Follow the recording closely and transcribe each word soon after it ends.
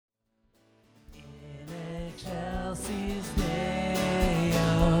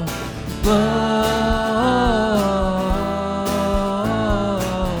In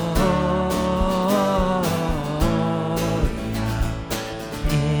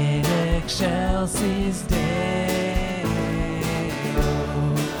excelsis Deo.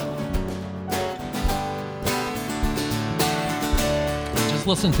 Just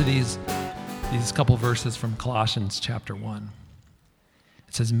listen to these couple verses from Colossians chapter 1.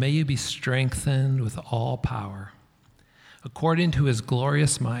 It says, "May you be strengthened with all power, according to his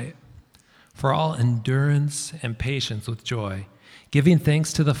glorious might, for all endurance and patience with joy, giving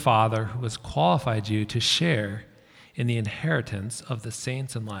thanks to the Father who has qualified you to share in the inheritance of the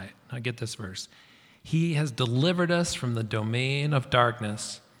saints in light." Now get this verse. "He has delivered us from the domain of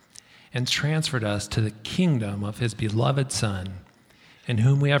darkness and transferred us to the kingdom of his beloved Son, in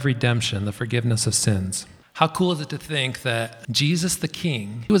whom we have redemption, the forgiveness of sins." How cool is it to think that Jesus the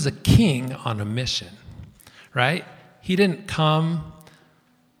King, he was a king on a mission, right? He didn't come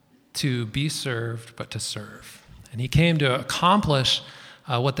to be served, but to serve. And he came to accomplish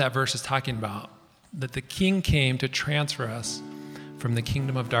what that verse is talking about, that the King came to transfer us from the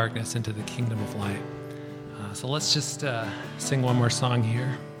kingdom of darkness into the kingdom of light. So let's just sing one more song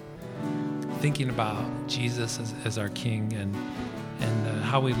here, thinking about Jesus as our King and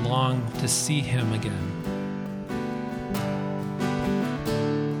how we long to see him again.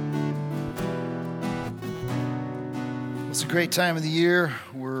 It's a great time of the year.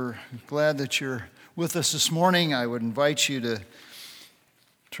 We're glad that you're with us this morning. I would invite you to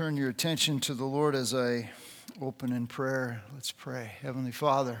turn your attention to the Lord as I open in prayer. Let's pray. Heavenly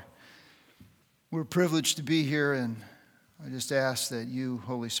Father, we're privileged to be here, and I just ask that you,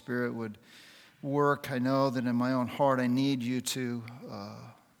 Holy Spirit, would work. I know that in my own heart I need you to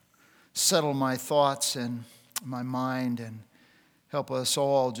settle my thoughts and my mind and help us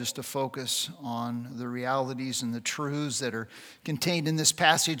all just to focus on the realities and the truths that are contained in this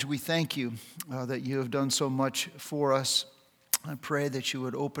passage. We thank you that you have done so much for us. I pray that you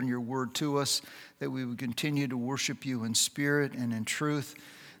would open your word to us, that we would continue to worship you in spirit and in truth,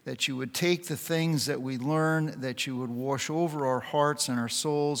 that you would take the things that we learn, that you would wash over our hearts and our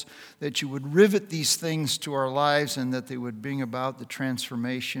souls, that you would rivet these things to our lives, and that they would bring about the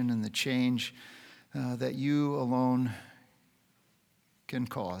transformation and the change that you alone can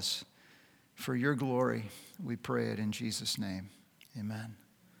cause. For your glory, we pray it in Jesus' name. Amen.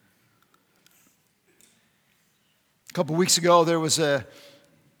 A couple weeks ago, there was a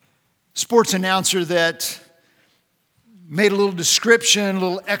sports announcer that made a little description, a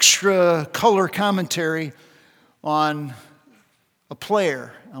little extra color commentary on a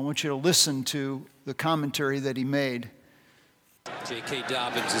player. I want you to listen to the commentary that he made. J.K.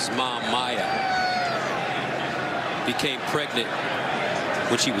 Dobbins' mom, Maya, became pregnant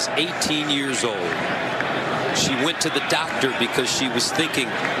when she was 18 years old. She went to the doctor because she was thinking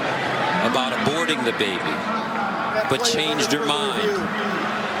about aborting the baby, but changed her mind.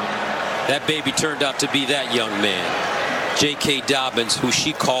 That baby turned out to be that young man, J.K. Dobbins, who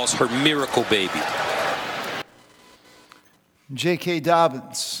she calls her miracle baby. J.K.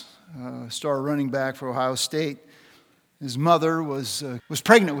 Dobbins, star running back for Ohio State. His mother was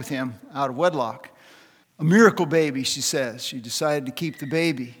pregnant with him out of wedlock. A miracle baby, she says. She decided to keep the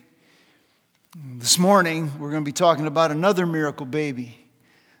baby. This morning, we're going to be talking about another miracle baby.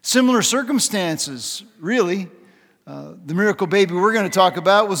 Similar circumstances, really. The miracle baby we're going to talk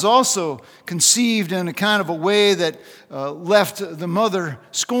about was also conceived in a kind of a way that left the mother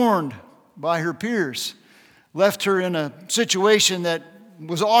scorned by her peers, left her in a situation that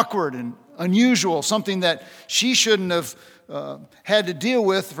was awkward and unusual, something that she shouldn't have had to deal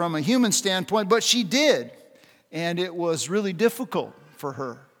with from a human standpoint, but she did, and it was really difficult for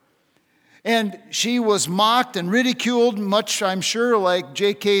her. And she was mocked and ridiculed, much, I'm sure, like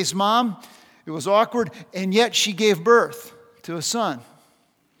J.K.'s mom. It was awkward, and yet she gave birth to a son,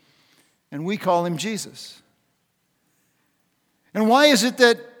 and we call him Jesus. And why is it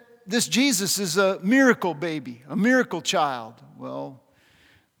that this Jesus is a miracle baby, a miracle child? Well,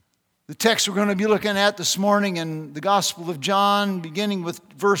 the text we're going to be looking at this morning in the Gospel of John, beginning with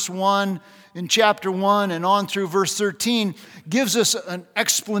verse 1 in chapter 1 and on through verse 13, gives us an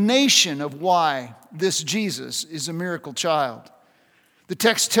explanation of why this Jesus is a miracle child. The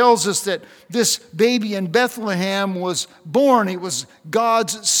text tells us that this baby in Bethlehem was born. He was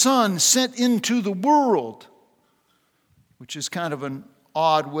God's son sent into the world, which is kind of an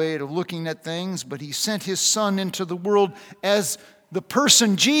odd way of looking at things, but he sent his son into the world as the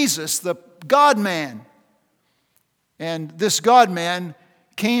person Jesus, the God-man. And this God-man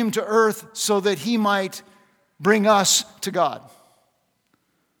came to earth so that he might bring us to God.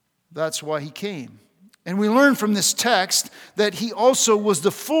 That's why he came. And we learn from this text that he also was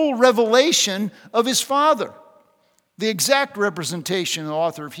the full revelation of his Father. The exact representation, the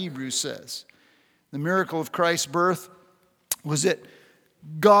author of Hebrews says. The miracle of Christ's birth was that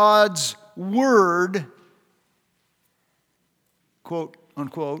God's Word, quote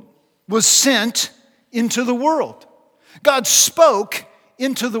unquote, was sent into the world. God spoke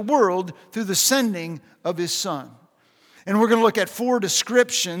into the world through the sending of his Son. And we're going to look at 4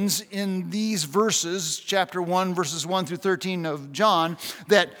 descriptions in these verses, chapter 1, verses 1 through 13 of John,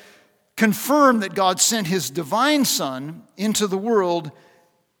 that confirm that God sent his divine Son into the world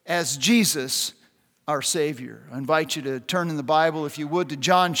as Jesus, our Savior. I invite you to turn in the Bible, if you would, to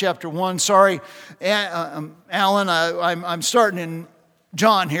John chapter 1. Sorry, Alan, I'm starting in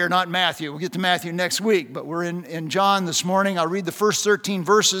John here, not Matthew. We'll get to Matthew next week, but we're in John this morning. I'll read the first 13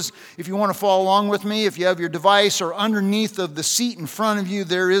 verses. If you want to follow along with me, if you have your device or underneath of the seat in front of you,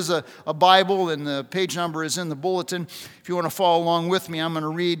 there is a Bible, and the page number is in the bulletin. If you want to follow along with me, I'm going to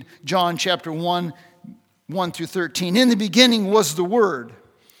read John chapter 1, 1 through 13. In the beginning was the Word,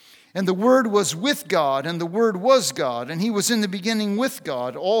 and the Word was with God, and the Word was God, and he was in the beginning with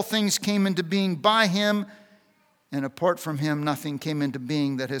God. All things came into being by him, and apart from him, nothing came into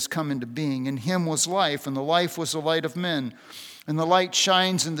being that has come into being. In him was life, and the life was the light of men. And the light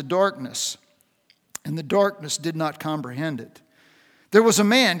shines in the darkness, and the darkness did not comprehend it. There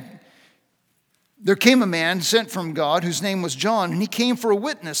came a man sent from God, whose name was John, and he came for a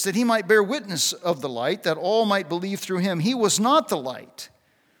witness, that he might bear witness of the light, that all might believe through him. He was not the light,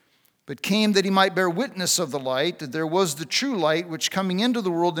 but came that he might bear witness of the light, that there was the true light, which coming into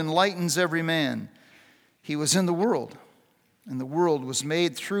the world enlightens every man. He was in the world, and the world was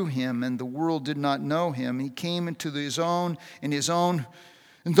made through him, and the world did not know him. He came into his own, and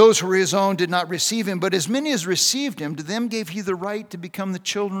those who were his own did not receive him. But as many as received him, to them gave he the right to become the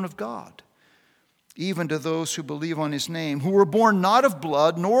children of God, even to those who believe on his name, who were born not of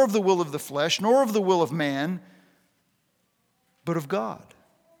blood, nor of the will of the flesh, nor of the will of man, but of God.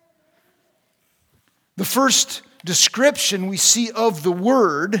 The first description we see of the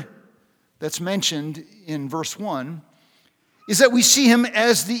Word that's mentioned in verse 1 is that we see him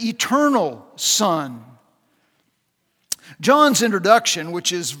as the eternal Son. John's introduction,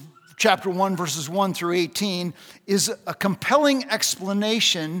 which is chapter 1, verses 1 through 18, is a compelling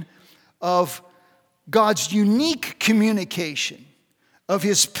explanation of God's unique communication, of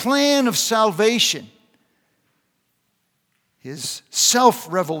his plan of salvation, his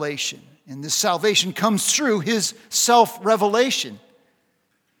self-revelation. And this salvation comes through his self-revelation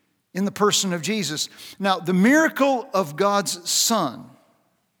in the person of Jesus. Now, the miracle of God's Son,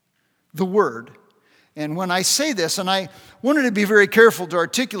 the Word, and when I say this, and I wanted to be very careful to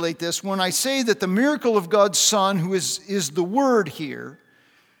articulate this, when I say that the miracle of God's Son, who is the Word here,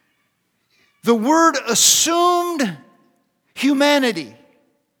 the Word assumed humanity.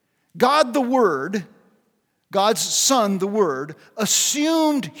 God the Word, God's Son, the Word,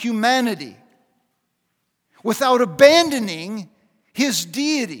 assumed humanity without abandoning his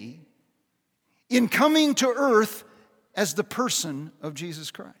deity in coming to earth as the person of Jesus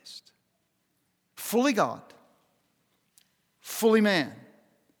Christ. Fully God, fully man,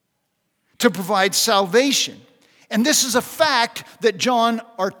 to provide salvation. And this is a fact that John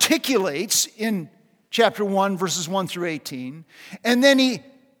articulates in chapter 1, verses 1 through 18. And then he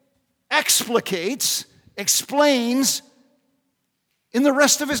explicates, explains in the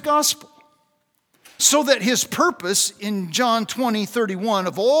rest of his gospel. So that his purpose in John 20:31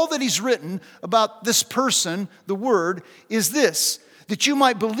 of all that he's written about this person, the Word, is this: that you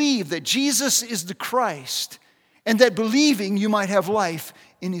might believe that Jesus is the Christ, and that believing you might have life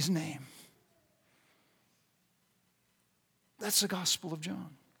in his name. That's the gospel of John.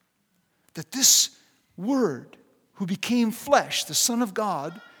 That this Word, who became flesh, the Son of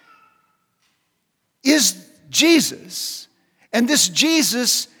God, is Jesus, and this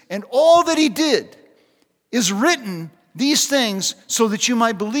Jesus and all that he did is written these things so that you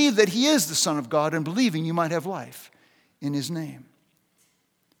might believe that he is the Son of God, and believing you might have life in his name.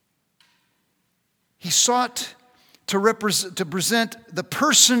 He sought to present the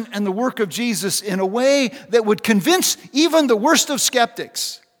person and the work of Jesus in a way that would convince even the worst of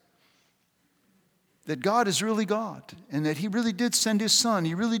skeptics that God is really God, and that he really did send his Son.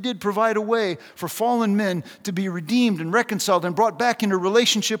 He really did provide a way for fallen men to be redeemed and reconciled and brought back into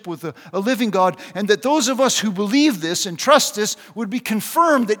relationship with a living God, and that those of us who believe this and trust this would be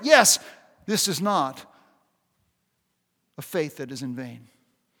confirmed that, yes, this is not a faith that is in vain.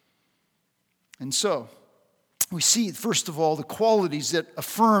 And so, we see, first of all, the qualities that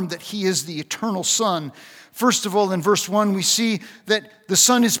affirm that he is the eternal Son. First of all, in verse 1, we see that the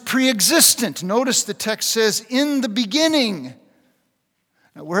Son is pre-existent. Notice the text says, in the beginning.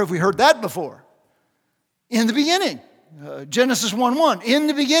 Now, where have we heard that before? In the beginning. Genesis 1:1. In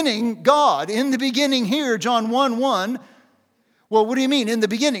the beginning, God. In the beginning here, John 1:1. Well, what do you mean, in the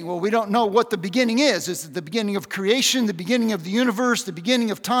beginning? Well, we don't know what the beginning is. Is it the beginning of creation, the beginning of the universe, the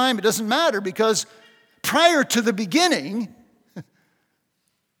beginning of time? It doesn't matter, because prior to the beginning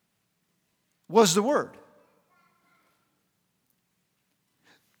was the Word.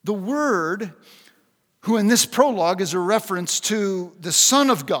 The Word, who in this prologue is a reference to the Son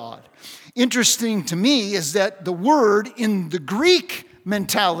of God. Interesting to me is that the word in the Greek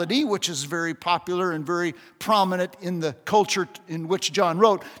mentality, which is very popular and very prominent in the culture in which John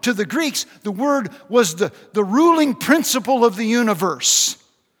wrote, to the Greeks, the word was the ruling principle of the universe,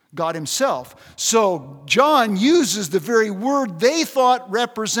 God himself. So John uses the very word they thought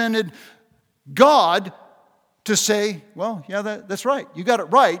represented God to say, well, yeah, that's right. You got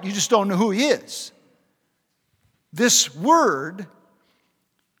it right. You just don't know who he is. This word,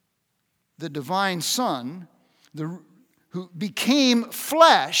 the divine Son, who became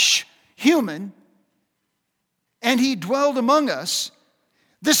flesh, human, and he dwelled among us.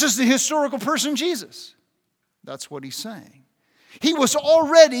 This is the historical person Jesus. That's what he's saying. He was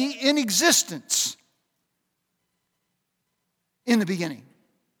already in existence in the beginning.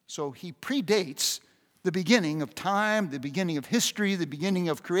 So he predates the beginning of time, the beginning of history, the beginning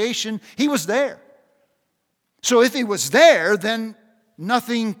of creation. He was there. So if he was there, then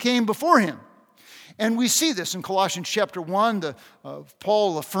nothing came before him. And we see this in Colossians chapter 1.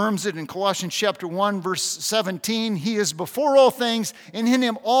 Paul affirms it in Colossians chapter 1, verse 17. He is before all things, and in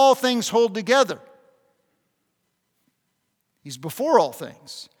him all things hold together. He's before all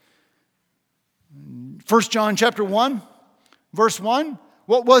things. 1 John chapter 1, verse 1.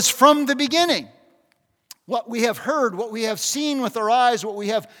 What was from the beginning, what we have heard, what we have seen with our eyes, what we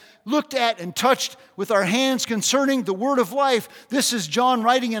have looked at and touched with our hands concerning the word of life. This is John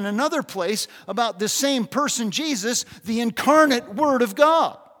writing in another place about the same person, Jesus, the incarnate Word of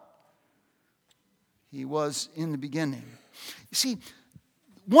God. He was in the beginning. You see,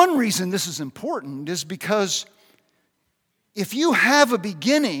 one reason this is important is because if you have a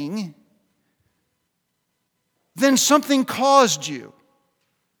beginning, then something caused you.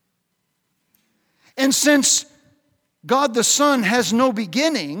 And since God the Son has no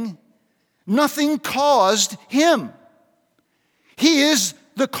beginning, nothing caused him. He is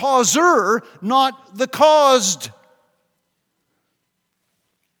the causer, not the caused.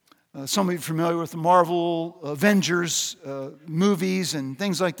 Some of you are familiar with the Marvel Avengers movies and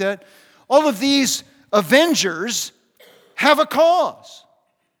things like that. All of these Avengers have a cause.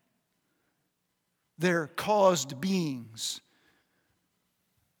 They're caused beings.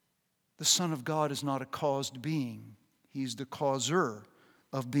 The Son of God is not a caused being. He's the causer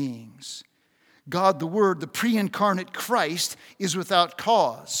of beings. God, the Word, the pre-incarnate Christ, is without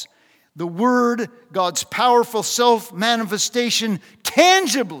cause. The Word, God's powerful self-manifestation,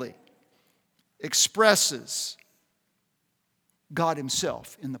 tangibly expresses God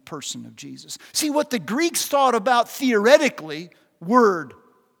himself in the person of Jesus. See, what the Greeks thought about theoretically, Word,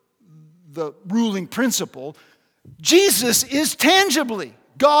 the ruling principle, Jesus is tangibly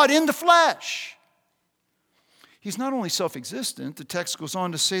God in the flesh. He's not only self-existent, the text goes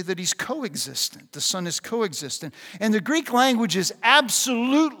on to say that he's coexistent. The Son is coexistent. And the Greek language is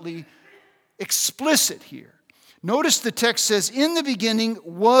absolutely explicit here. Notice the text says, in the beginning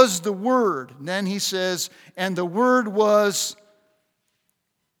was the Word. And then he says, and the Word was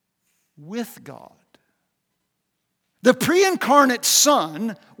with God. The pre-incarnate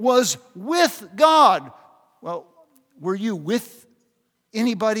Son was with God. Well, were you with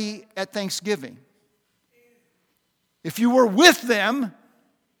anybody at Thanksgiving? If you were with them,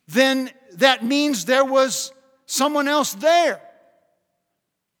 then that means there was someone else there.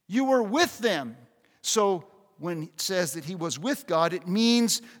 You were with them. So when it says that he was with God, it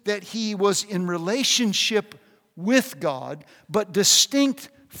means that he was in relationship with God, but distinct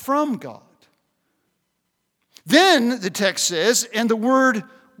from God. Then the text says, and the Word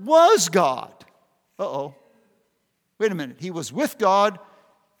was God. Wait a minute. He was with God,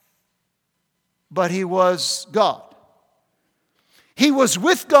 but he was God. He was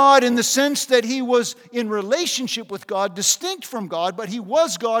with God in the sense that he was in relationship with God, distinct from God, but he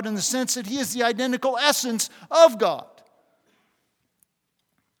was God in the sense that he is the identical essence of God.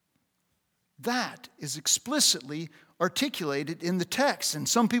 That is explicitly articulated in the text. And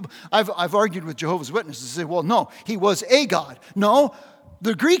some people, I've argued with Jehovah's Witnesses, say, well, no, he was a God. No,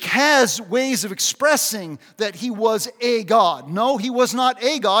 the Greek has ways of expressing that he was a God. No, he was not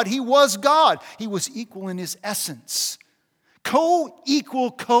a God. He was God. He was equal in his essence.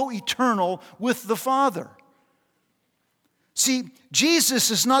 Co-equal, co-eternal with the Father. See,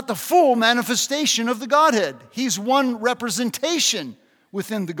 Jesus is not the full manifestation of the Godhead. He's one representation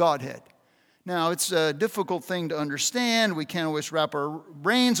within the Godhead. Now, it's a difficult thing to understand. We can't always wrap our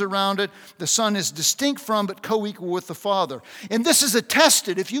brains around it. The Son is distinct from, but co-equal with the Father. And this is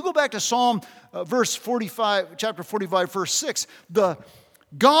attested. If you go back to Psalm verse 45, chapter 45, verse 6,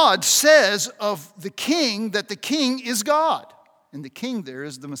 God says of the king that the king is God. And the king there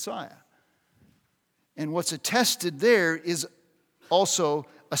is the Messiah. And what's attested there is also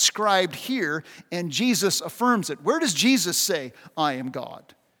ascribed here, and Jesus affirms it. Where does Jesus say, I am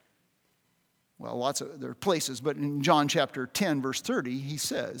God? Well, there are places, but in John chapter 10, verse 30, he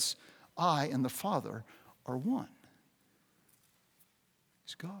says, I and the Father are one.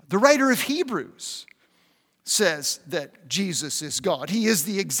 He's God. The writer of Hebrews says that Jesus is God. He is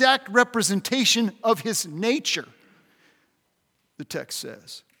the exact representation of his nature, the text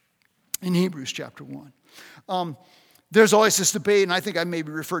says, in Hebrews chapter 1. There's always this debate, and I think I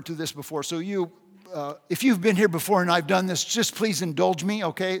maybe referred to this before, so if you've been here before and I've done this, just please indulge me,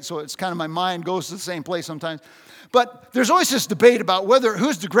 okay? So it's kind of my mind goes to the same place sometimes. But there's always this debate about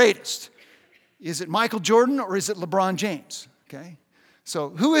who's the greatest. Is it Michael Jordan or is it LeBron James, okay? So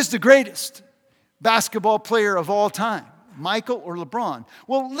who is the greatest basketball player of all time, Michael or LeBron?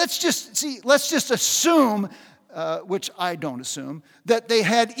 Well, let's just assume, which I don't assume, that they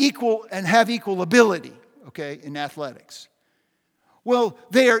had equal and have equal ability, okay, in athletics. Well,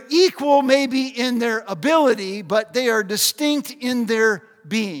 they are equal maybe in their ability, but they are distinct in their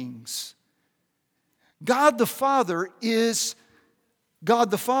beings. God the Father is God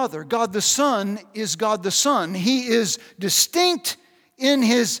the Father. God the Son is God the Son. He is distinct in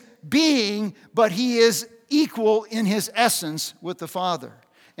his being, but he is equal in his essence with the Father.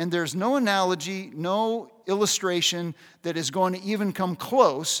 And there's no analogy, no illustration that is going to even come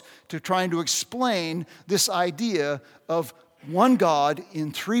close to trying to explain this idea of one God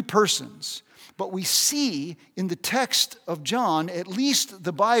in three persons. But we see in the text of John, at least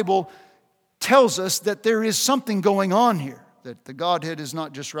the Bible tells us that there is something going on here. That the Godhead is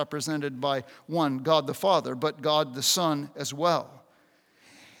not just represented by one, God the Father, but God the Son as well.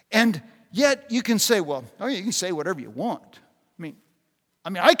 And yet you can say, you can say whatever you want. I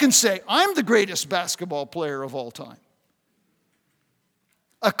mean, I can say I'm the greatest basketball player of all time.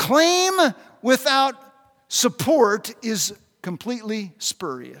 A claim without support is completely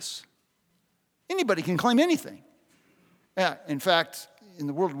spurious. Anybody can claim anything. Yeah, in fact, in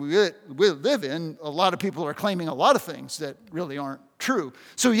the world we live in, a lot of people are claiming a lot of things that really aren't true.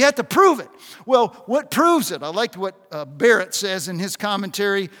 So you have to prove it. Well, what proves it? I liked what Barrett says in his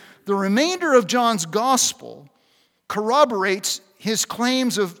commentary. The remainder of John's gospel corroborates his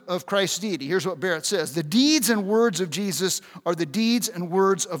claims of Christ's deity. Here's what Barrett says. The deeds and words of Jesus are the deeds and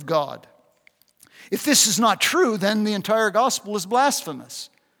words of God. If this is not true, then the entire gospel is blasphemous.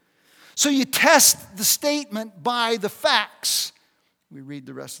 So you test the statement by the facts. We read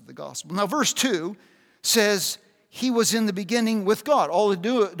the rest of the gospel. Now, verse 2 says, he was in the beginning with God. All it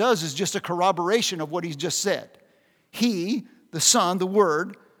does is just a corroboration of what he's just said. He, the Son, the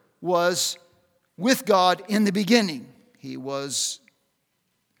Word, was with God in the beginning. He was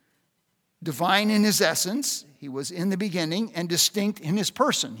divine in his essence. He was in the beginning and distinct in his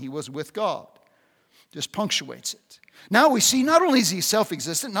person. He was with God. Just punctuates it. Now we see not only is he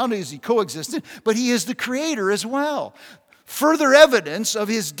self-existent, not only is he co-existent, but he is the creator as well. Further evidence of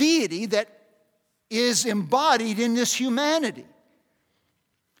his deity that is embodied in this humanity.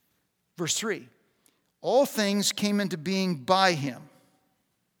 Verse 3, all things came into being by him.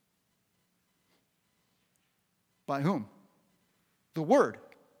 By whom? The Word,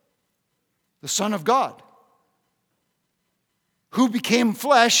 the Son of God, who became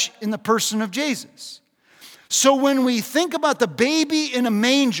flesh in the person of Jesus. So when we think about the baby in a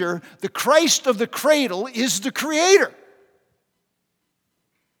manger, the Christ of the cradle is the Creator.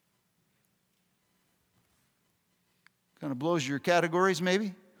 Kind of blows your categories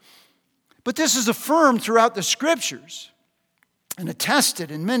maybe. But this is affirmed throughout the Scriptures and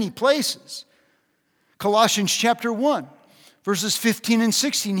attested in many places. Colossians chapter 1, verses 15 and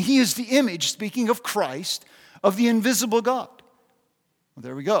 16. He is the image, speaking of Christ, of the invisible God. Well,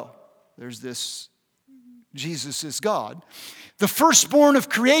 there we go. There's this, Jesus is God. The firstborn of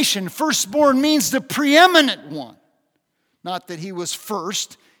creation. Firstborn means the preeminent one. Not that he was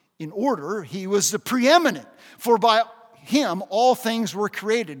first in order. He was the preeminent. For by him all things were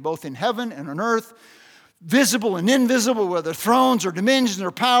created, both in heaven and on earth, visible and invisible, whether thrones or dominions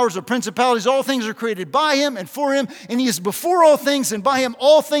or powers or principalities, all things are created by him and for him, and he is before all things, and by him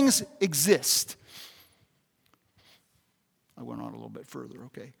all things exist. I went on a little bit further,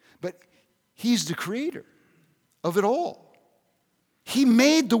 okay? But he's the creator of it all. He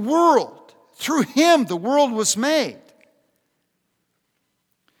made the world. Through him, the world was made.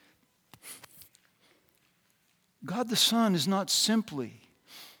 God the Son is not simply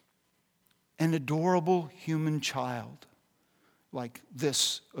an adorable human child like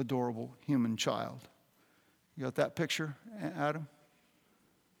this adorable human child. You got that picture, Adam?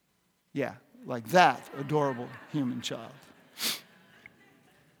 Yeah, like that adorable human child.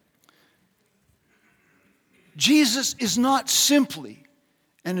 Jesus is not simply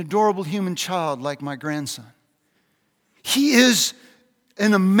an adorable human child like my grandson. He is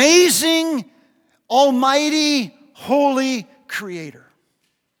an amazing, almighty, holy creator.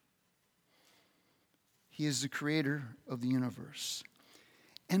 He is the creator of the universe.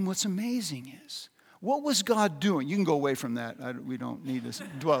 And what's amazing is, what was God doing? You can go away from that. We don't need to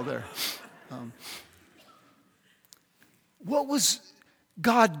dwell there. What was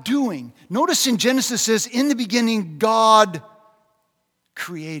God doing? Notice in Genesis it says, in the beginning God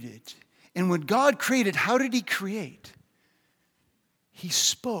created. And when God created, how did he create? He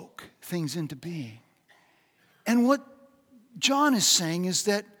spoke things into being. And what John is saying is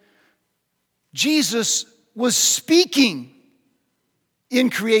that Jesus was speaking in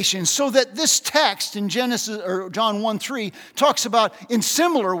creation, so that this text in Genesis or John 1:3 talks about in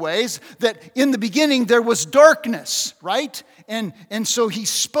similar ways that in the beginning there was darkness, right? And so he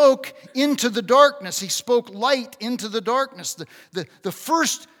spoke into the darkness. He spoke light into the darkness. The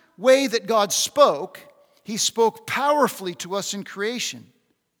first way that God spoke, he spoke powerfully to us in creation.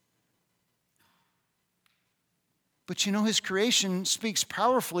 But you know, his creation speaks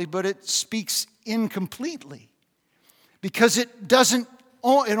powerfully, but it speaks incompletely. Because it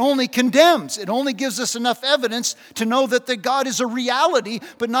only condemns. It only gives us enough evidence to know that the God is a reality,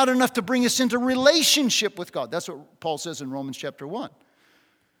 but not enough to bring us into relationship with God. That's what Paul says in Romans chapter 1.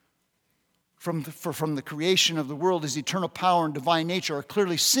 From the creation of the world, his eternal power and divine nature are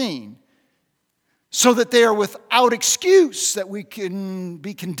clearly seen, so that they are without excuse, that we can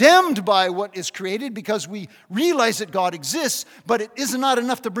be condemned by what is created because we realize that God exists, but it is not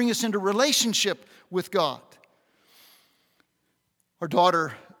enough to bring us into relationship with God. Our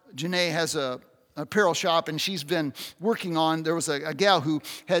daughter, Janae, has a apparel shop, and she's been working on, there was a gal who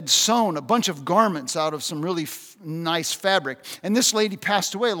had sewn a bunch of garments out of some really nice fabric. And this lady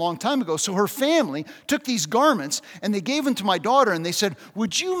passed away a long time ago. So her family took these garments and they gave them to my daughter, and they said,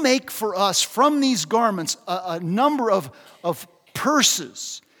 would you make for us from these garments a number of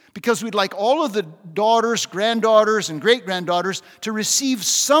purses? Because we'd like all of the daughters, granddaughters, and great-granddaughters to receive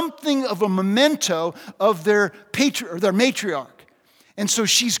something of a memento of their matriarch. And so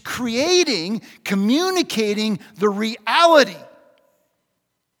she's communicating the reality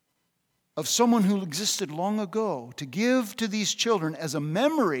of someone who existed long ago to give to these children as a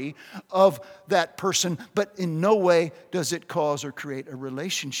memory of that person, but in no way does it cause or create a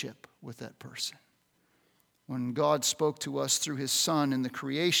relationship with that person. When God spoke to us through his Son in the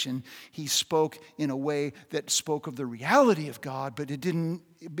creation, he spoke in a way that spoke of the reality of God, but it didn't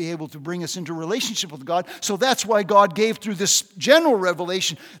be able to bring us into relationship with God. So that's why God gave through this general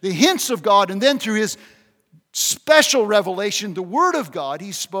revelation the hints of God, and then through his special revelation, the Word of God,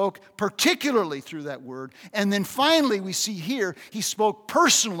 he spoke particularly through that Word. And then finally we see here, he spoke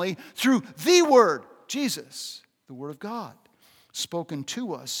personally through the Word, Jesus, the Word of God, spoken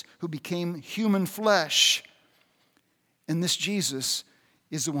to us, who became human flesh. And this Jesus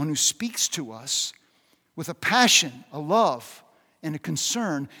is the one who speaks to us with a passion, a love, and a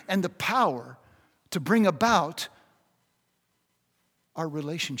concern, and the power to bring about our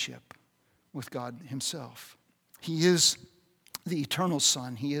relationship with God himself. He is the eternal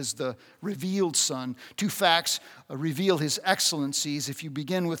Son. He is the revealed Son. Two facts reveal his excellencies. If you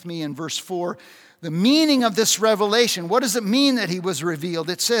begin with me in verse 4, the meaning of this revelation, what does it mean that he was revealed?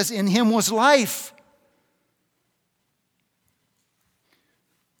 It says, in him was life.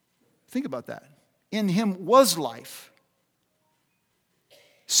 Think about that. In him was life.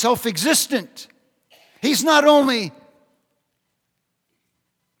 Self-existent. He's not only,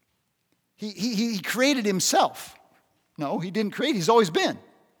 he created himself. No, he didn't create. He's always been.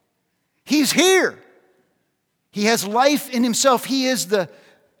 He's here. He has life in himself. He is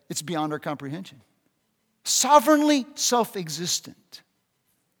it's beyond our comprehension. Sovereignly self-existent.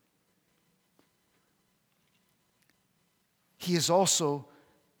 He is also,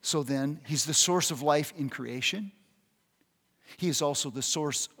 so then, he's the source of life in creation. He is also the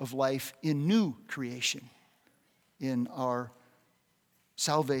source of life in new creation, in our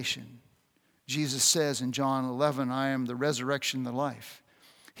salvation. Jesus says in John 11, I am the resurrection and the life.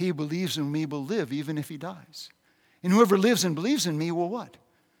 He who believes in me will live even if he dies. And whoever lives and believes in me will what?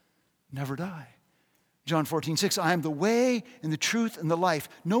 Never die. John 14:6, I am the way and the truth and the life.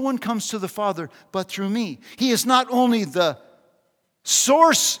 No one comes to the Father but through me. He is not only the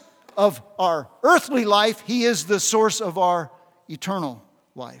source of our earthly life, he is the source of our eternal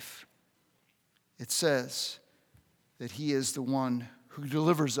life. It says that he is the one who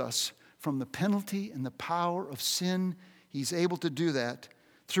delivers us from the penalty and the power of sin. He's able to do that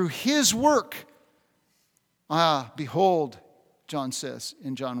through his work. Behold, John says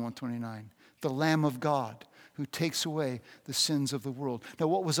in John 1:29, the Lamb of God who takes away the sins of the world. Now,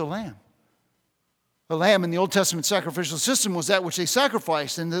 what was a lamb? A lamb in the Old Testament sacrificial system was that which they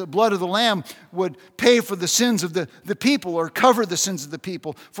sacrificed, and the blood of the lamb would pay for the sins of the people or cover the sins of the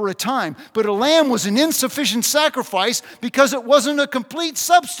people for a time. But a lamb was an insufficient sacrifice because it wasn't a complete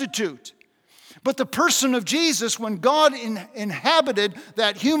substitute. But the person of Jesus, when God inhabited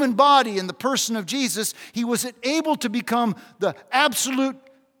that human body in the person of Jesus, he was able to become the absolute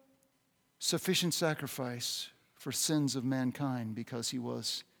sufficient sacrifice for sins of mankind because he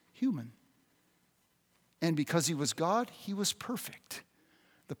was human. And because he was God, he was perfect.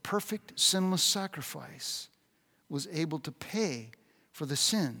 The perfect, sinless sacrifice was able to pay for the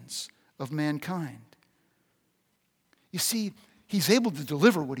sins of mankind. You see, he's able to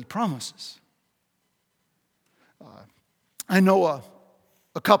deliver what he promises. I know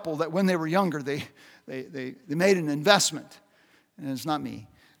a couple that when they were younger, they made an investment. And it's not me.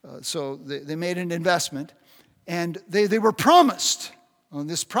 So they made an investment. And they were promised on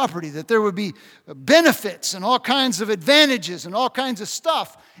this property that there would be benefits and all kinds of advantages and all kinds of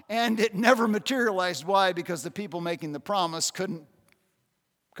stuff. And it never materialized. Why? Because the people making the promise couldn't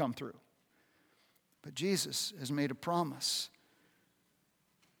come through. But Jesus has made a promise.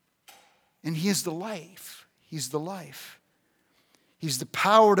 And he is the life. He's the life. He's the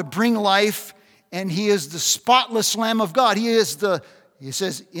power to bring life, and he is the spotless Lamb of God. He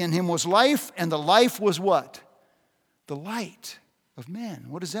says, in him was life, and the life was what? The light of men.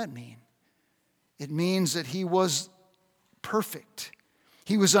 What does that mean? It means that he was perfect.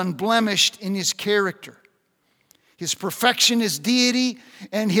 He was unblemished in his character. His perfection is deity,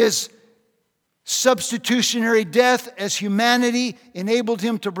 and his substitutionary death as humanity enabled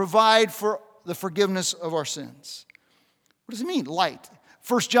him to provide for the forgiveness of our sins. What does it mean? Light.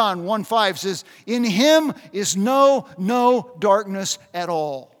 1 John 1:5 says, in him is no darkness at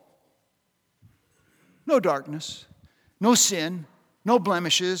all. No darkness, no sin, no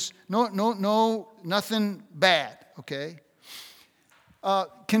blemishes, no nothing bad, okay?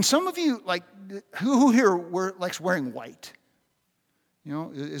 Can some of you, like, who here likes wearing white? You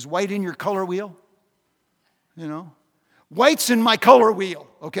know, is white in your color wheel? You know? White's in my color wheel,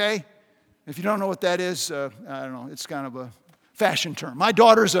 okay? If you don't know what that is, I don't know, it's kind of a fashion term. My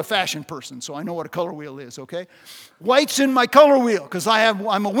daughter's a fashion person, so I know what a color wheel is, okay? White's in my color wheel because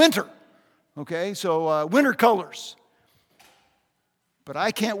I'm a winter, okay? So winter colors. But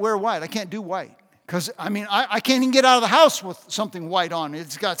I can't wear white. I can't do white. Because, I can't even get out of the house with something white on.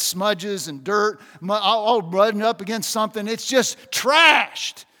 It's got smudges and dirt, all buttoned up against something. It's just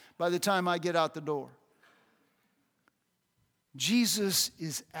trashed by the time I get out the door. Jesus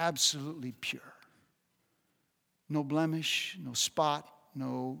is absolutely pure. No blemish, no spot,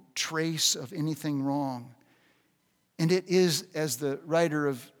 no trace of anything wrong. And it is, as the writer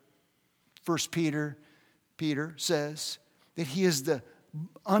of 1 Peter says, that he is the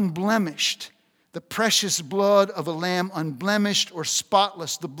unblemished, the precious blood of a lamb, unblemished or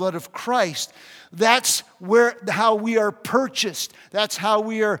spotless, the blood of Christ. That's how we are purchased. That's how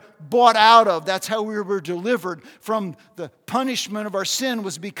we are bought out of. That's how we were delivered from the punishment of our sin,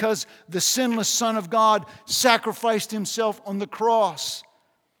 was because the sinless Son of God sacrificed himself on the cross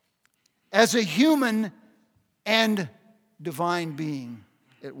as a human and divine being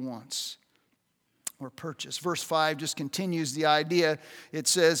at once. Or purchase. Verse 5 just continues the idea. It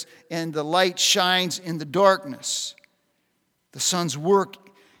says, and the light shines in the darkness. The Son's work.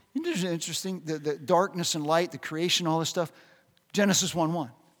 Isn't it interesting? The darkness and light, the creation, all this stuff. Genesis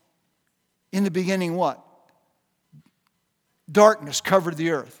 1:1. In the beginning, what? Darkness covered the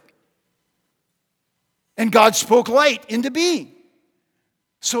earth. And God spoke light into being.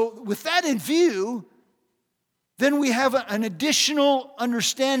 So with that in view, then we have an additional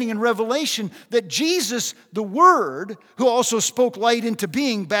understanding and revelation that Jesus, the Word, who also spoke light into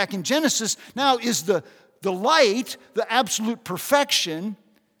being back in Genesis, now is the light, the absolute perfection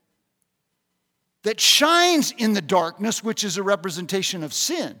that shines in the darkness, which is a representation of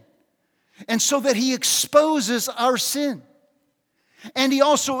sin. And so that he exposes our sin. And he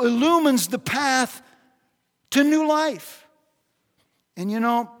also illumines the path to new life. And you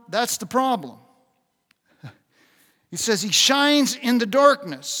know, that's the problem. He says he shines in the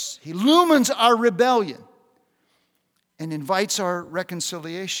darkness. He illumines our rebellion and invites our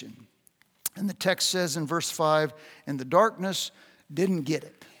reconciliation. And the text says in verse 5, and the darkness didn't get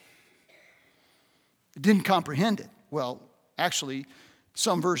it. It didn't comprehend it. Well, actually,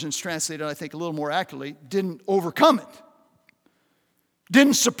 some versions translate it, I think, a little more accurately, didn't overcome it.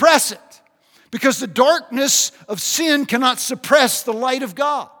 Didn't suppress it. Because the darkness of sin cannot suppress the light of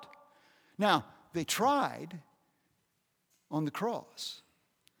God. Now, they tried on the cross,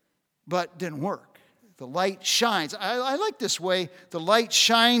 but didn't work. The light shines. I like this way. The light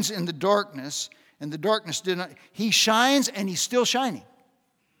shines in the darkness, and the darkness did not. He shines, and he's still shining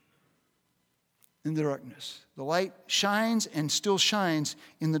in the darkness. The light shines and still shines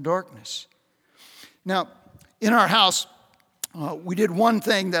in the darkness. Now, in our house, we did one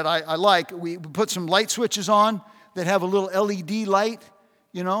thing that I like. We put some light switches on that have a little LED light,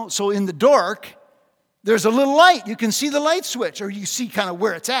 you know. So in the dark, there's a little light. You can see the light switch, or you see kind of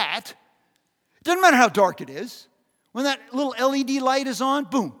where it's at. It doesn't matter how dark it is. When that little LED light is on,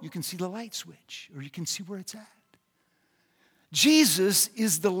 boom, you can see the light switch, or you can see where it's at. Jesus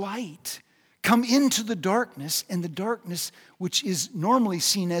is the light. Come into the darkness, and the darkness, which is normally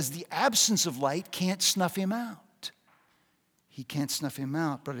seen as the absence of light, can't snuff him out. He can't snuff him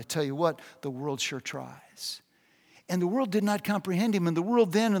out, but I tell you what, the world sure tries. And the world did not comprehend him, and the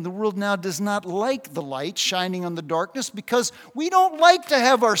world then and the world now does not like the light shining on the darkness because we don't like to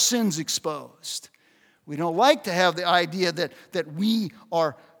have our sins exposed. We don't like to have the idea that we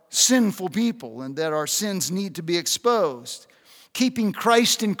are sinful people and that our sins need to be exposed. Keeping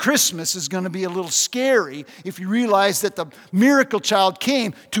Christ in Christmas is going to be a little scary if you realize that the miracle child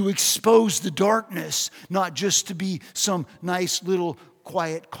came to expose the darkness, not just to be some nice little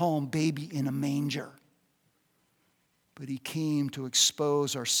quiet, calm baby in a manger. But he came to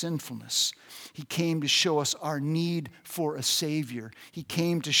expose our sinfulness. He came to show us our need for a Savior. He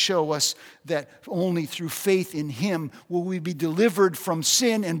came to show us that only through faith in him will we be delivered from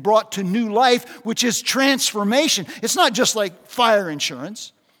sin and brought to new life, which is transformation. It's not just like fire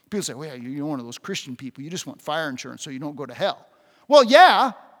insurance. People say, well, you're one of those Christian people. You just want fire insurance so you don't go to hell. Well,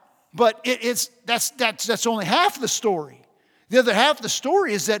 yeah, but that's only half the story. The other half of the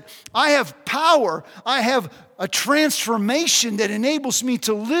story is that I have power. I have a transformation that enables me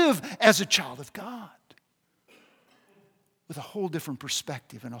to live as a child of God with a whole different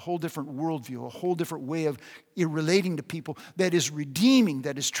perspective and a whole different worldview, a whole different way of relating to people that is redeeming,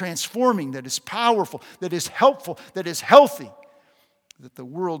 that is transforming, that is powerful, that is helpful, that is healthy, that the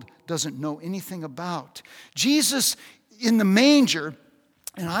world doesn't know anything about. Jesus in the manger.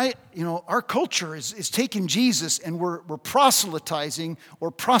 And our culture is taking Jesus and we're proselytizing or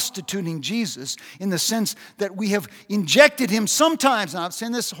prostituting Jesus in the sense that we have injected him sometimes. Now, I'm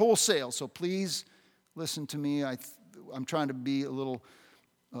saying this wholesale, so please listen to me. I'm trying to be a little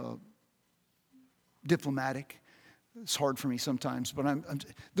diplomatic. It's hard for me sometimes, but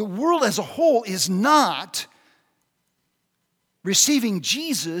the world as a whole is not receiving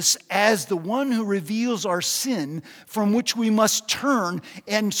Jesus as the one who reveals our sin from which we must turn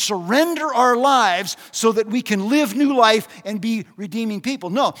and surrender our lives so that we can live new life and be redeeming people.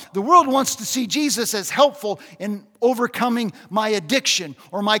 No, the world wants to see Jesus as helpful in overcoming my addiction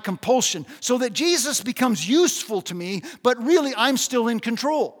or my compulsion so that Jesus becomes useful to me, but really I'm still in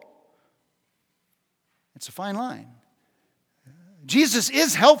control. It's a fine line. Jesus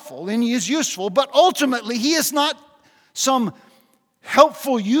is helpful and he is useful, but ultimately he is not some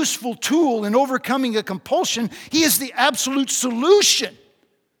helpful, useful tool in overcoming a compulsion. He is the absolute solution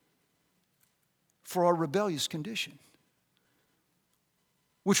for our rebellious condition,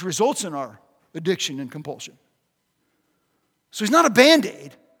 which results in our addiction and compulsion. So he's not a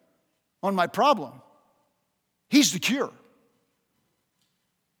Band-Aid on my problem. He's the cure.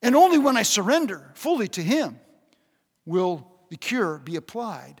 And only when I surrender fully to him will the cure be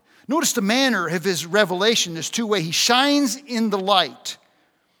applied. Notice the manner of his revelation. There's two ways. He shines in the light.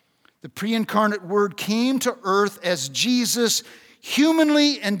 The pre-incarnate Word came to earth as Jesus,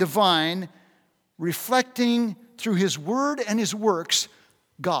 humanly and divine, reflecting through his Word and his works,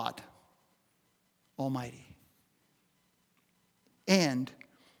 God Almighty. And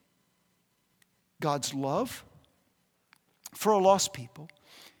God's love for a lost people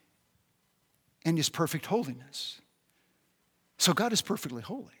and his perfect holiness. So God is perfectly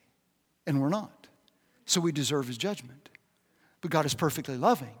holy, and we're not. So we deserve his judgment. But God is perfectly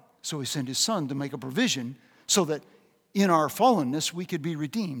loving, So he sent his Son to make a provision so that in our fallenness we could be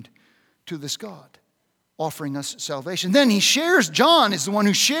redeemed to this God, offering us salvation. Then John is the one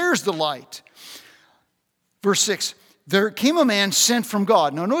who shares the light. Verse 6, there came a man sent from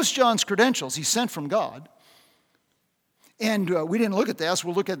God. Now notice John's credentials. He's sent from God. And we didn't look at this.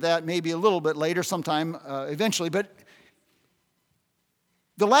 We'll look at that maybe a little bit later sometime eventually. But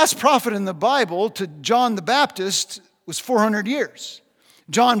the last prophet in the Bible to John the Baptist was 400 years.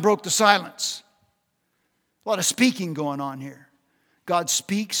 John broke the silence. A lot of speaking going on here. God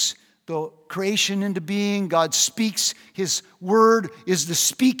speaks the creation into being. God speaks. His word is the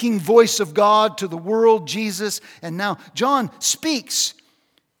speaking voice of God to the world, Jesus. And now John speaks.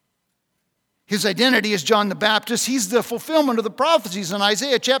 His identity is John the Baptist. He's the fulfillment of the prophecies in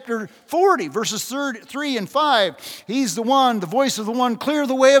Isaiah chapter 40, verses 3 and 5. He's the one, the voice of the one, clear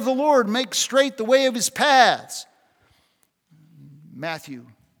the way of the Lord, make straight the way of his paths. Matthew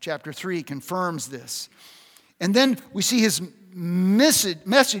chapter 3 confirms this. And then we see his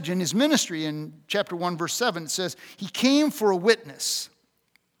message in his ministry in chapter 1, verse 7. It says, he came for a witness,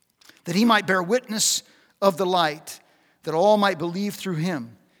 that he might bear witness of the light, that all might believe through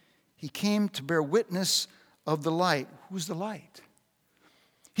him. He came to bear witness of the light. Who's the light?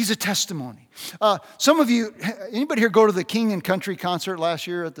 He's a testimony. Some of you, anybody here go to the King and Country concert last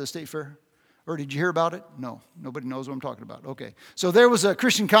year at the State Fair? Or did you hear about it? No. Nobody knows what I'm talking about. Okay. So there was a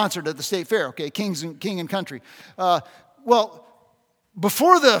Christian concert at the State Fair. Okay, King and Country. Well,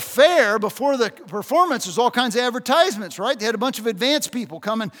 before the fair, before the performance, there's all kinds of advertisements, right? They had a bunch of advanced people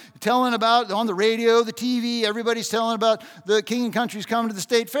coming, telling about, on the radio, the TV, everybody's telling about the King and Country's coming to the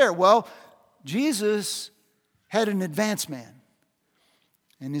State Fair. Well, Jesus had an advanced man.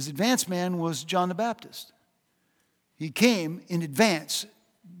 And his advanced man was John the Baptist. He came in advance,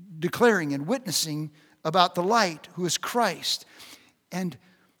 declaring and witnessing about the light, who is Christ. And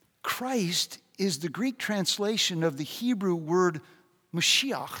Christ is the Greek translation of the Hebrew word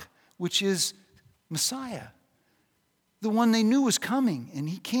Mashiach, which is Messiah, the one they knew was coming. And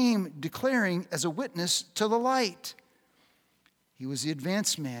he came declaring as a witness to the light. He was the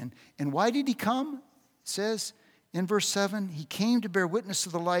advanced man. And why did he come? It says in verse 7, he came to bear witness to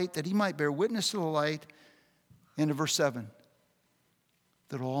the light, that he might bear witness to the light. And in verse 7,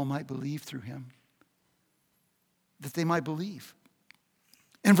 that all might believe through him. That they might believe.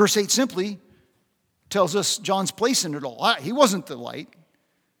 And verse 8 simply tells us John's place in it all. He wasn't the light.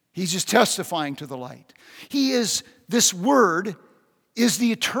 He's just testifying to the light. He is, this word is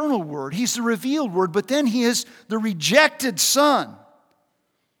the eternal word. He's the revealed word, but then he is the rejected Son.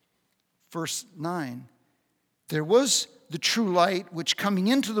 Verse 9, there was the true light, which coming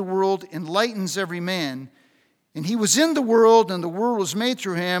into the world enlightens every man. And he was in the world, and the world was made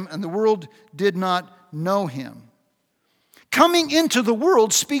through him, and the world did not know him. Coming into the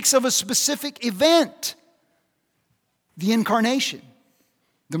world speaks of a specific event, the incarnation,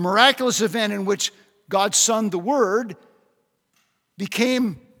 the miraculous event in which God's Son, the Word,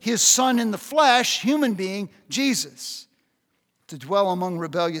 became his Son in the flesh, human being, Jesus, to dwell among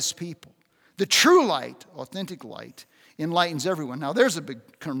rebellious people. The true light, authentic light, enlightens everyone. Now there's a big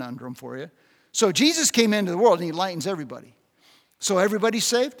conundrum for you. So Jesus came into the world and he enlightens everybody. So everybody's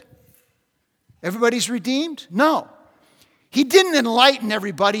saved? Everybody's redeemed? No. He didn't enlighten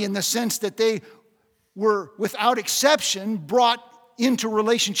everybody in the sense that they were, without exception, brought into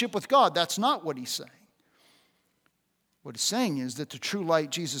relationship with God. That's not what he's saying. What he's saying is that the true light,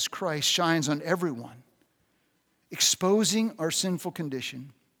 Jesus Christ, shines on everyone, exposing our sinful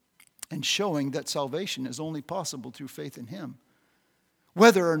condition and showing that salvation is only possible through faith in him,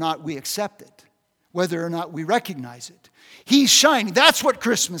 whether or not we accept it, whether or not we recognize it. He's shining. That's what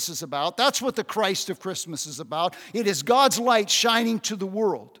Christmas is about. That's what the Christ of Christmas is about. It is God's light shining to the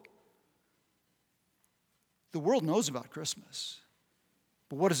world. The world knows about Christmas.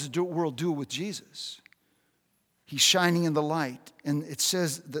 But what does the world do with Jesus? He's shining in the light. And it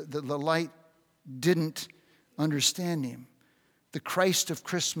says that the light didn't understand him. The Christ of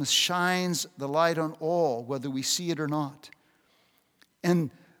Christmas shines the light on all, whether we see it or not. And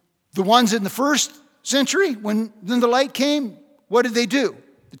the ones in the first century, when the light came, what did they do?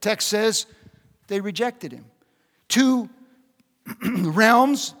 The text says they rejected him. 2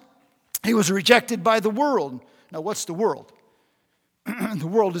 realms, he was rejected by the world. Now, what's the world? The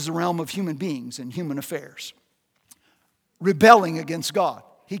world is the realm of human beings and human affairs, rebelling against God.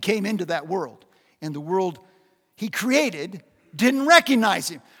 He came into that world, and the world he created didn't recognize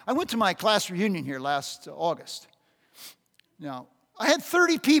him. I went to my class reunion here last August. Now, I had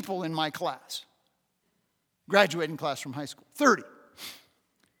 30 people in my class, graduating class from high school, 30.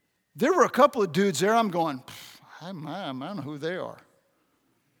 There were a couple of dudes there, I'm going, I don't know who they are.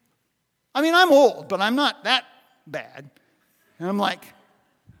 I mean, I'm old, but I'm not that bad. And I'm like,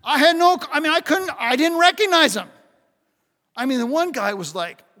 I didn't recognize him. I mean, the one guy was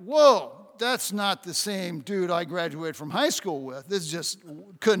like, whoa, that's not the same dude I graduated from high school with. This just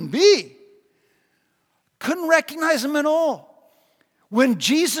couldn't be. Couldn't recognize him at all. When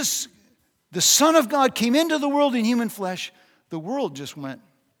Jesus, the Son of God, came into the world in human flesh, the world just went,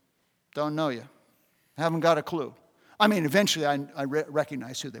 don't know you. Haven't got a clue. I mean, eventually I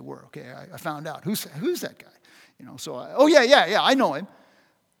recognized who they were. Okay, I found out. Who's that guy? You know, so I know him.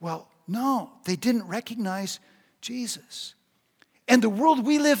 Well, no, they didn't recognize Jesus. And the world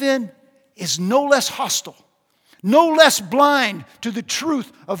we live in is no less hostile, no less blind to the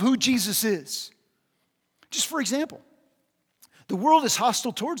truth of who Jesus is. Just for example, the world is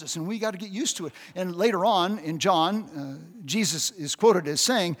hostile towards us, and we got to get used to it. And later on in John, Jesus is quoted as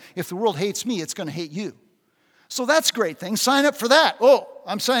saying, if the world hates me, it's going to hate you. So that's a great thing. Sign up for that. Oh,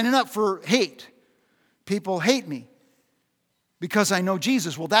 I'm signing up for hate. People hate me because I know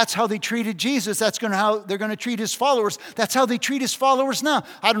Jesus. Well, that's how they treated Jesus. That's how they're going to treat his followers. That's how they treat his followers now.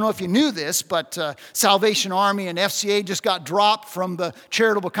 I don't know if you knew this, but Salvation Army and FCA just got dropped from the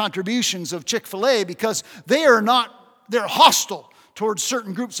charitable contributions of Chick-fil-A because they're hostile towards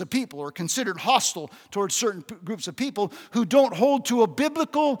certain groups of people, or considered hostile towards certain groups of people who don't hold to a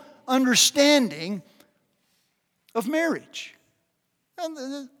biblical understanding of marriage. And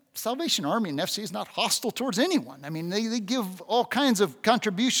the Salvation Army and FCA is not hostile towards anyone. I mean, they give all kinds of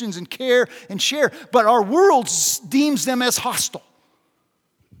contributions and care and share, but our world deems them as hostile.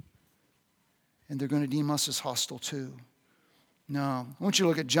 And they're going to deem us as hostile too. No, I want you to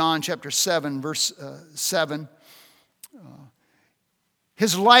look at John chapter 7, verse 7.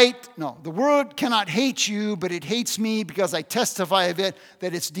 The world cannot hate you, but it hates me because I testify of it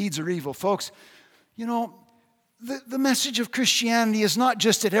that its deeds are evil. Folks, you know, the message of Christianity is not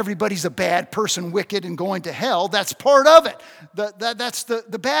just that everybody's a bad person, wicked, and going to hell. That's part of it. That's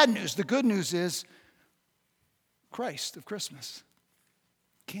the bad news. The good news is Christ of Christmas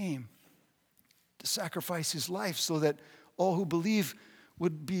came to sacrifice his life so that all who believe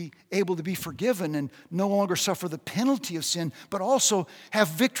would be able to be forgiven and no longer suffer the penalty of sin, but also have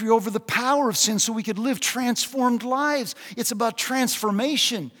victory over the power of sin so we could live transformed lives. It's about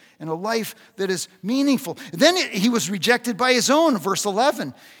transformation and a life that is meaningful. Then he was rejected by his own, verse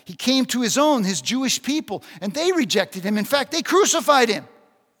 11. He came to his own, his Jewish people, and they rejected him. In fact, they crucified him.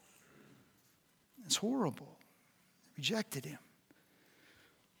 It's horrible. They rejected him.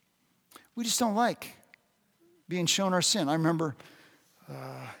 We just don't like being shown our sin. I remember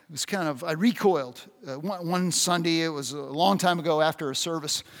I recoiled. One Sunday, it was a long time ago after a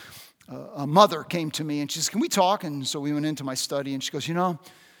service, a mother came to me and she says, can we talk? And so we went into my study and she goes, you know,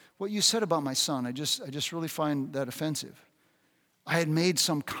 what you said about my son, I just really find that offensive. I had made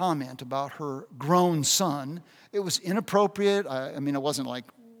some comment about her grown son. It was inappropriate. I mean, it wasn't like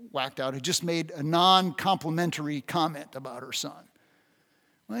whacked out. I just made a non-complimentary comment about her son.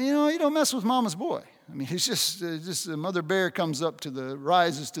 Well, you know, you don't mess with mama's boy. I mean, it's just a mother bear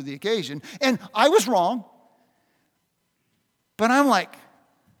rises to the occasion. And I was wrong. But I'm like,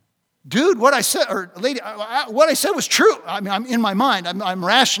 dude, what I said, or lady, what I said was true. I mean, I'm in my mind, I'm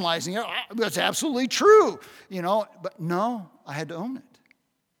rationalizing it. That's absolutely true, you know. But no, I had to own it.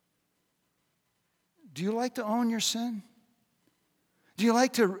 Do you like to own your sin? Do you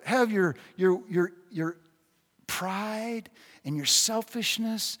like to have your pride and your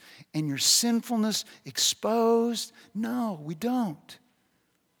selfishness and your sinfulness exposed? No, we don't.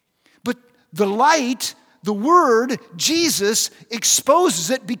 But the light, the Word, Jesus,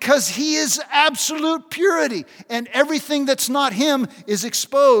 exposes it because He is absolute purity. And everything that's not Him is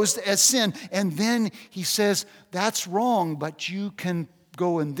exposed as sin. And then He says, that's wrong, but you can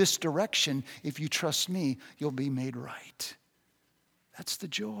go in this direction. If you trust me, you'll be made right. That's the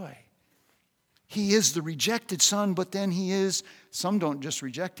joy. He is the rejected Son, but then He is, some don't just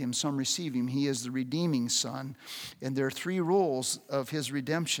reject Him, some receive Him. He is the redeeming Son. And there are three roles of His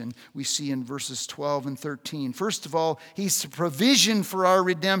redemption we see in verses 12 and 13. First of all, He's the provision for our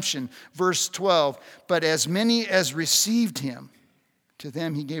redemption. Verse 12, but as many as received Him, to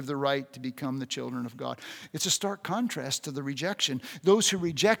them He gave the right to become the children of God. It's a stark contrast to the rejection. Those who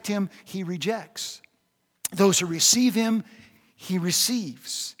reject Him, He rejects. Those who receive Him, He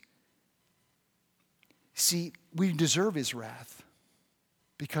receives. See, we deserve His wrath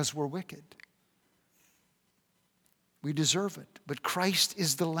because we're wicked. We deserve it. But Christ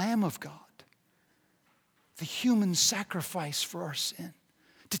is the Lamb of God, the human sacrifice for our sin,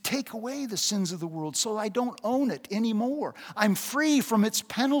 to take away the sins of the world so I don't own it anymore. I'm free from its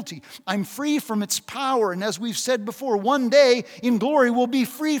penalty. I'm free from its power. And as we've said before, one day in glory we'll be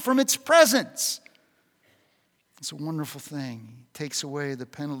free from its presence. It's a wonderful thing. He takes away the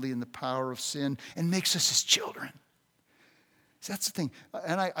penalty and the power of sin and makes us his children. So that's the thing.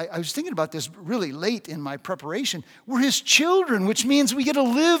 And I was thinking about this really late in my preparation. We're his children, which means we get to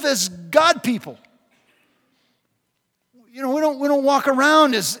live as God people. You know, we don't walk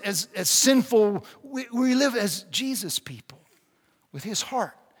around as sinful. We live as Jesus people, with his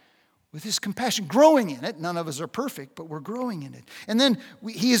heart, with his compassion, growing in it. None of us are perfect, but we're growing in it. And then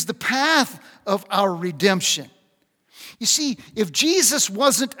he is the path of our redemption. You see, if Jesus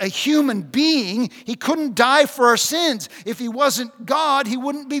wasn't a human being, he couldn't die for our sins. If he wasn't God, he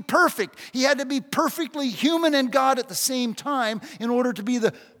wouldn't be perfect. He had to be perfectly human and God at the same time in order to be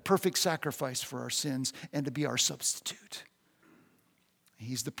the perfect sacrifice for our sins and to be our substitute.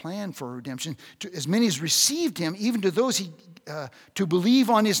 He's the plan for redemption. To as many as received him, even to those to believe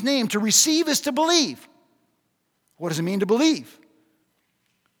on his name. To receive is to believe. What does it mean to believe?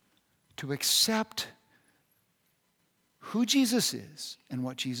 To accept who Jesus is and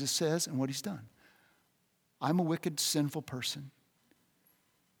what Jesus says and what he's done. I'm a wicked, sinful person.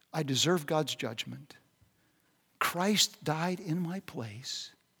 I deserve God's judgment. Christ died in my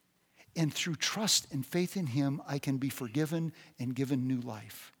place. And through trust and faith in him, I can be forgiven and given new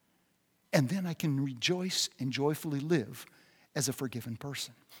life. And then I can rejoice and joyfully live as a forgiven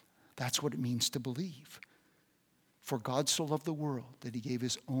person. That's what it means to believe. For God so loved the world that he gave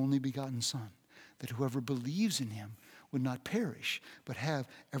his only begotten Son, that whoever believes in him would not perish, but have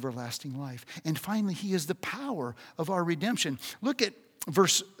everlasting life. And finally, he is the power of our redemption. Look at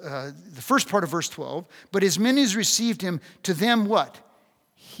the first part of verse 12. But as many as received him, to them what?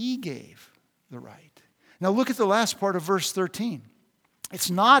 He gave the right. Now look at the last part of verse 13. It's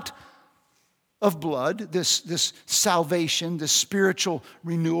not of blood, this salvation, this spiritual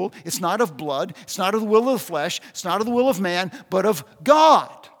renewal. It's not of blood. It's not of the will of the flesh. It's not of the will of man, but of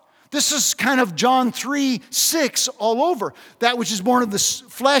God. This is kind of John 3:6 all over. That which is born of the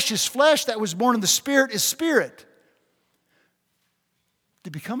flesh is flesh. That which is born of the Spirit is spirit.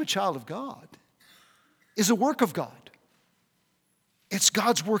 To become a child of God is a work of God. It's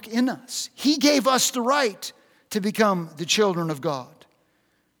God's work in us. He gave us the right to become the children of God.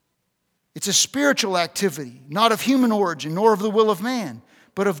 It's a spiritual activity, not of human origin, nor of the will of man,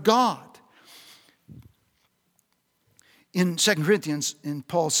 but of God. In 2 Corinthians, and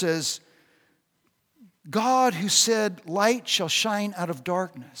Paul says, God who said, light shall shine out of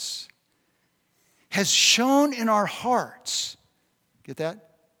darkness, has shone in our hearts. Get that?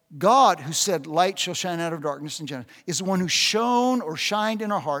 God who said, light shall shine out of darkness in general, is the one who shone or shined in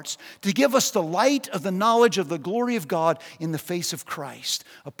our hearts to give us the light of the knowledge of the glory of God in the face of Christ.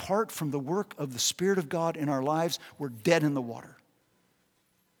 Apart from the work of the Spirit of God in our lives, we're dead in the water.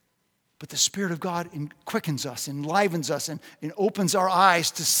 But the Spirit of God quickens us, enlivens us, and opens our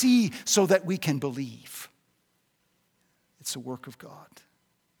eyes to see so that we can believe. It's a work of God.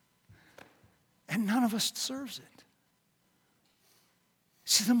 And none of us deserves it.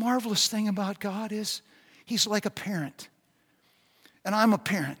 See, the marvelous thing about God is he's like a parent. And I'm a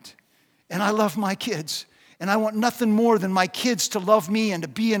parent. And I love my kids. And I want nothing more than my kids to love me and to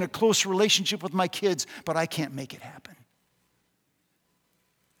be in a close relationship with my kids. But I can't make it happen.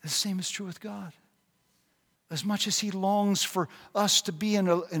 The same is true with God. As much as he longs for us to be in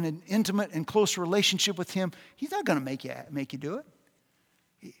an intimate and close relationship with him, he's not going to make you do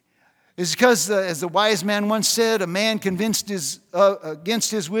it. It's because, as the wise man once said, a man convinced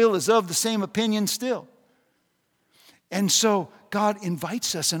against his will is of the same opinion still. And so God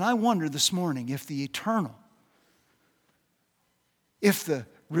invites us, and I wonder this morning if the eternal, if the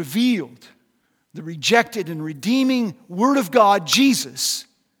revealed, the rejected and redeeming Word of God, Jesus,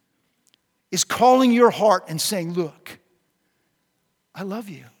 is calling your heart and saying, look, I love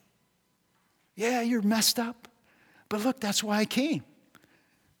you. Yeah, you're messed up. But look, that's why I came.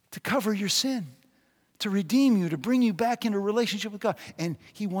 To cover your sin. To redeem you. To bring you back into a relationship with God. And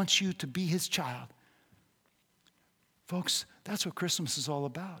he wants you to be his child. Folks, that's what Christmas is all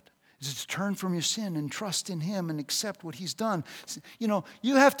about. Is to turn from your sin and trust in him and accept what he's done. You know,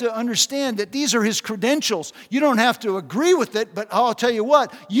 you have to understand that these are his credentials. You don't have to agree with it, but I'll tell you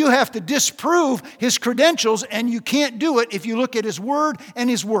what, you have to disprove his credentials, and you can't do it if you look at his word and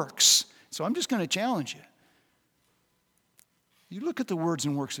his works. So I'm just going to challenge you. You look at the words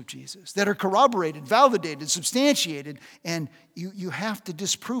and works of Jesus that are corroborated, validated, substantiated, and you have to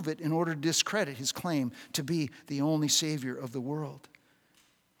disprove it in order to discredit his claim to be the only Savior of the world.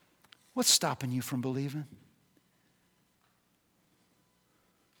 What's stopping you from believing?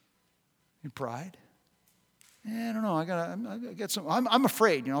 Your pride? I don't know. I got some. I'm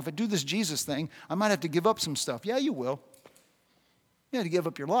afraid. If I do this Jesus thing, I might have to give up some stuff. Yeah, you will. You have to give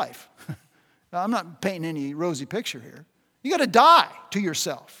up your life. I'm not painting any rosy picture here. You got to die to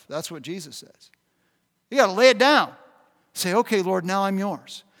yourself. That's what Jesus says. You got to lay it down. Say, okay, Lord, now I'm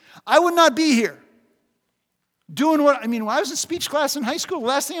yours. I would not be here doing when I was in speech class in high school, the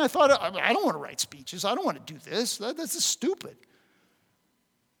last thing I thought, I don't want to write speeches. I don't want to do this. That's just stupid.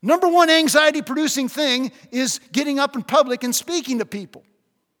 Number one anxiety-producing thing is getting up in public and speaking to people.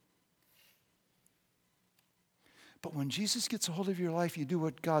 But when Jesus gets a hold of your life, you do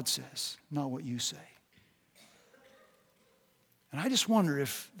what God says, not what you say. And I just wonder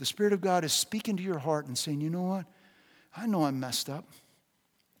if the Spirit of God is speaking to your heart and saying, you know what? I know I'm messed up.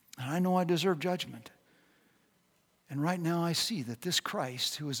 And I know I deserve judgment. And right now I see that this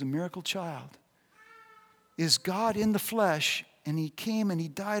Christ, who is a miracle child, is God in the flesh. And he came and he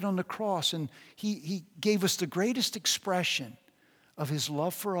died on the cross, and he gave us the greatest expression of his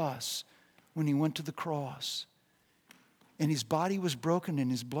love for us when he went to the cross. And his body was broken and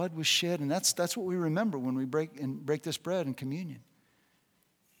his blood was shed, and that's what we remember when we break this bread in communion.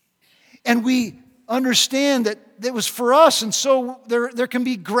 And we understand that it was for us, and so there can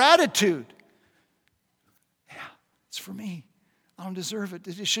be gratitude. Yeah, it's for me. I don't deserve it.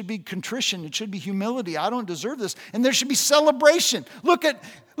 It should be contrition. It should be humility. I don't deserve this. And there should be celebration. Look,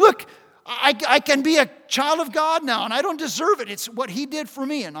 I can be a child of God now, and I don't deserve it. It's what he did for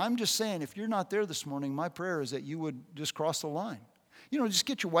me. And I'm just saying, if you're not there this morning, my prayer is that you would just cross the line. Just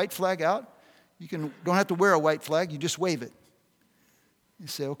get your white flag out. You don't have to wear a white flag. You just wave it. You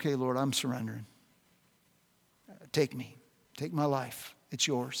say, okay, Lord, I'm surrendering. Take me. Take my life. It's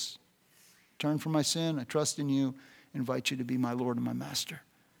yours. Turn from my sin. I trust in you. Invite you to be my Lord and my Master.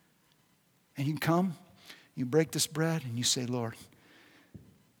 And you come, you break this bread, and you say, Lord,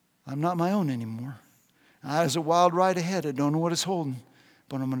 I'm not my own anymore. There's a wild ride ahead. I don't know what it's holding,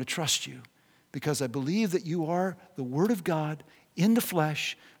 but I'm going to trust you because I believe that you are the Word of God in the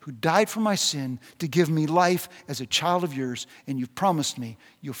flesh who died for my sin to give me life as a child of yours, and you've promised me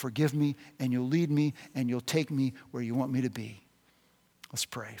you'll forgive me, and you'll lead me, and you'll take me where you want me to be. Let's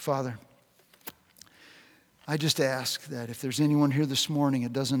pray. Father, I just ask that if there's anyone here this morning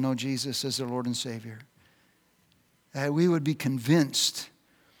that doesn't know Jesus as their Lord and Savior, that we would be convinced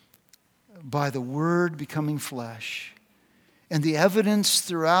by the Word becoming flesh and the evidence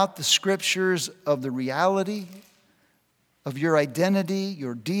throughout the Scriptures of the reality of your identity,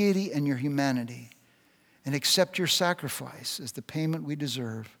 your deity, and your humanity, and accept your sacrifice as the payment we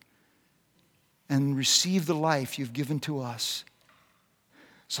deserve and receive the life you've given to us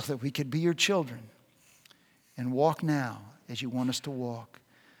so that we could be your children and walk now as you want us to walk.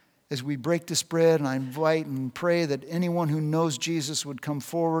 As we break this bread, and I invite and pray that anyone who knows Jesus would come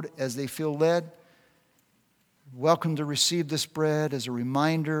forward as they feel led. Welcome to receive this bread as a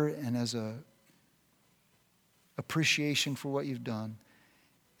reminder and as a appreciation for what you've done.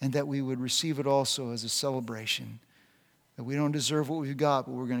 And that we would receive it also as a celebration. That we don't deserve what we've got,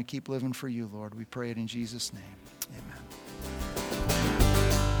 but we're going to keep living for you, Lord. We pray it in Jesus' name. Amen.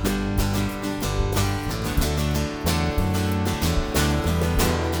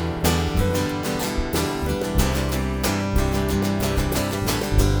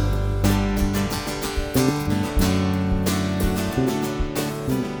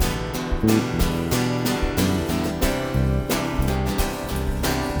 Thank you.